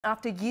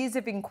After years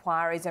of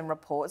inquiries and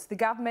reports, the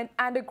government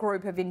and a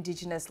group of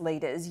Indigenous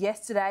leaders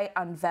yesterday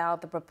unveiled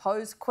the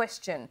proposed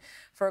question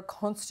for a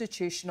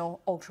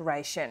constitutional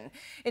alteration,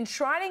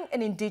 enshrining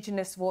an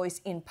Indigenous voice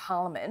in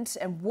Parliament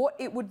and what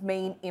it would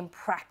mean in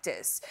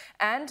practice.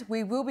 And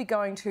we will be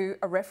going to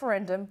a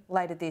referendum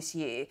later this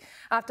year.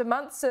 After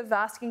months of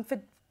asking for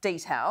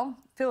detail,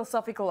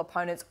 philosophical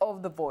opponents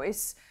of the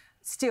voice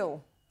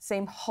still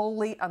seem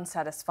wholly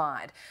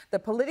unsatisfied. The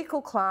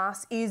political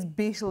class is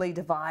bitterly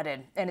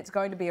divided, and it's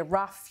going to be a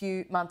rough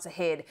few months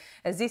ahead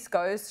as this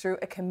goes through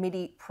a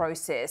committee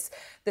process.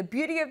 The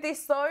beauty of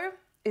this, though,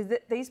 is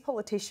that these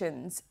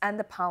politicians and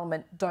the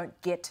Parliament don't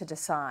get to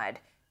decide.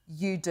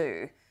 You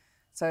do.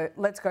 So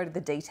let's go to the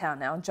detail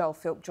now. Joel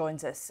Philp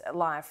joins us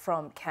live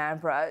from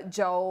Canberra.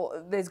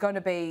 Joel, there's going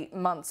to be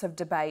months of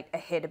debate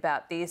ahead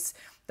about this.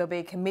 There'll be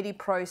a committee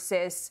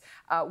process.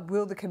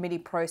 Will the committee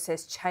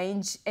process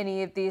change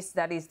any of this?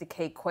 That is the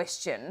key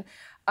question.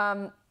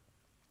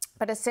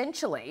 But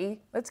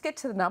essentially, let's get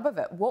to the nub of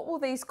it. What will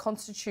these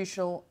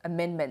constitutional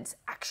amendments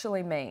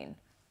actually mean?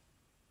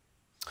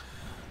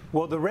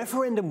 Well, the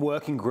referendum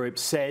working group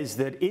says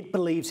that it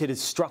believes it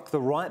has struck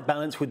the right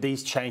balance with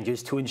these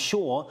changes to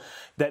ensure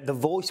that the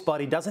voice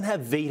body doesn't have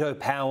veto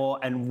power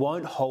and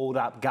won't hold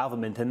up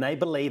government. And they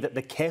believe that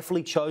the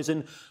carefully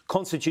chosen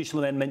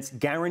constitutional amendments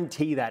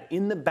guarantee that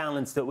in the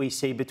balance that we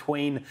see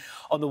between,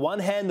 on the one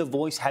hand, the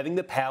voice having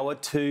the power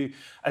to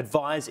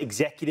advise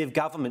executive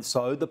government,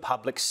 so the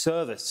public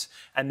service.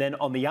 And then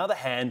on the other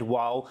hand,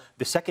 while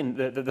the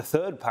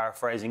third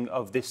paraphrasing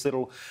of this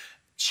little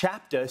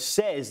chapter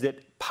says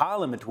that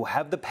Parliament will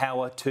have the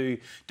power to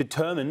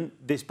determine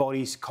this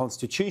body's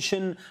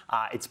constitution,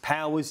 its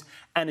powers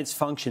and its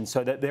function,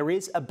 so that there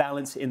is a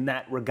balance in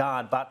that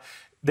regard. But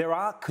there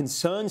are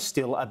concerns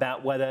still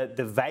about whether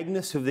the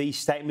vagueness of these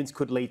statements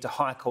could lead to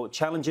High Court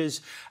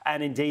challenges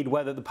and indeed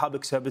whether the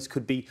public service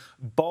could be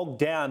bogged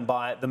down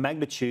by the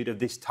magnitude of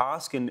this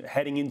task and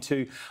heading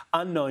into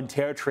unknown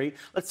territory.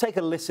 Let's take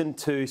a listen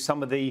to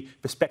some of the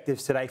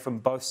perspectives today from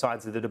both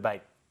sides of the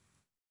debate.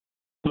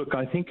 Look,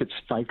 I think it's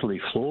fatally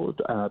flawed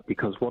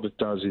because what it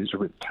does is it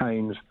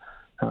retains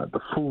the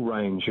full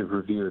range of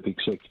review of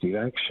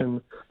executive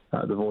action.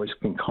 The voice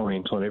can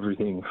comment on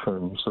everything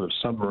from sort of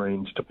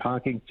submarines to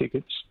parking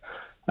tickets,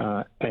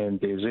 and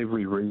there's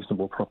every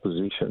reasonable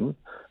proposition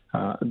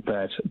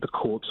that the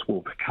courts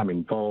will become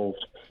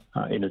involved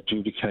in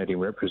adjudicating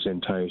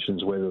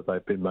representations, whether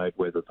they've been made,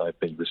 whether they've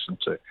been listened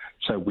to.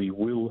 So we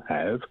will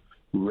have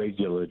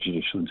regular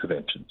judicial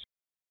interventions.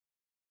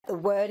 The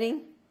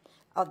wording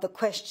of the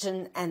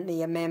question and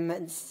the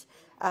amendments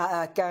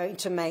are going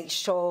to make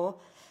sure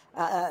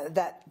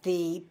that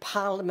the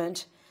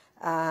Parliament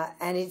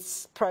and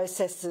its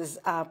processes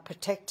are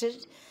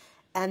protected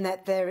and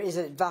that there is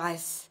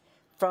advice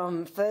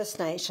from First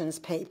Nations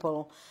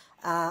people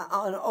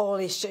on all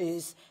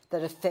issues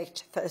that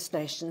affect First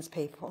Nations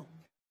people.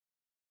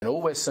 And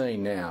all we're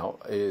seeing now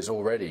is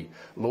already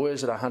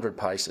lawyers at 100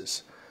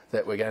 paces,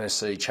 that we're going to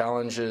see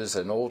challenges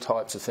and all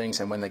types of things,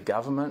 and when the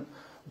government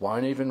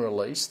won't even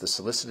release the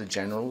Solicitor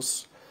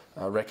General's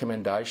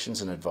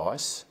recommendations and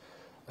advice,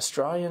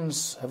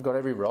 Australians have got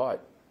every right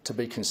to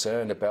be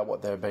concerned about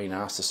what they're being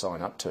asked to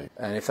sign up to.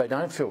 And if they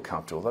don't feel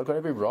comfortable, they've got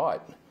every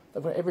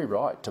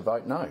right to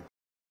vote no.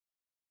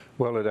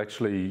 Well, it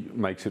actually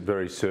makes it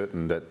very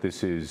certain that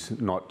this is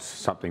not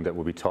something that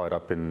will be tie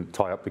up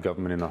the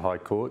government in the High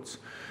Courts.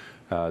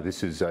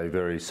 This is a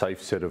very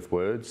safe set of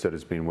words that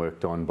has been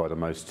worked on by the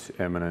most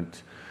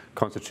eminent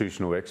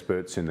constitutional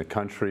experts in the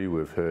country.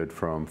 We've heard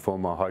from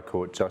former High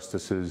Court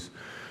justices.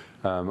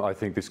 I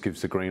think this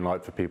gives the green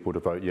light for people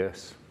to vote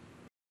yes.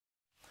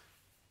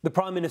 The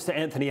Prime Minister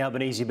Anthony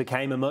Albanese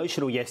became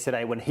emotional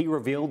yesterday when he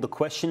revealed the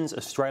question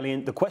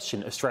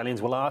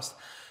Australians will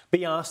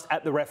be asked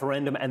at the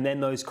referendum and then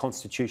those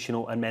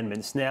constitutional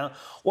amendments. Now,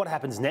 what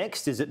happens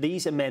next is that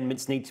these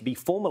amendments need to be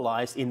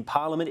formalised in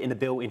Parliament in a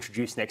bill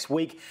introduced next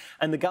week,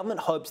 and the government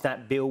hopes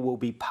that bill will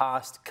be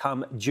passed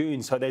come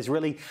June. So there's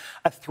really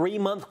a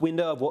 3-month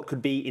window of what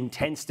could be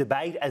intense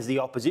debate as the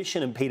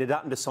opposition and Peter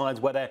Dutton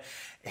decides whether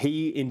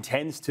he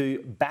intends to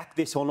back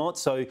this or not.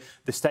 So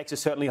the stakes are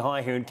certainly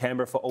high here in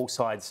Canberra for all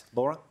sides.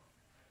 Laura?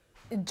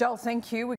 Joel, thank you.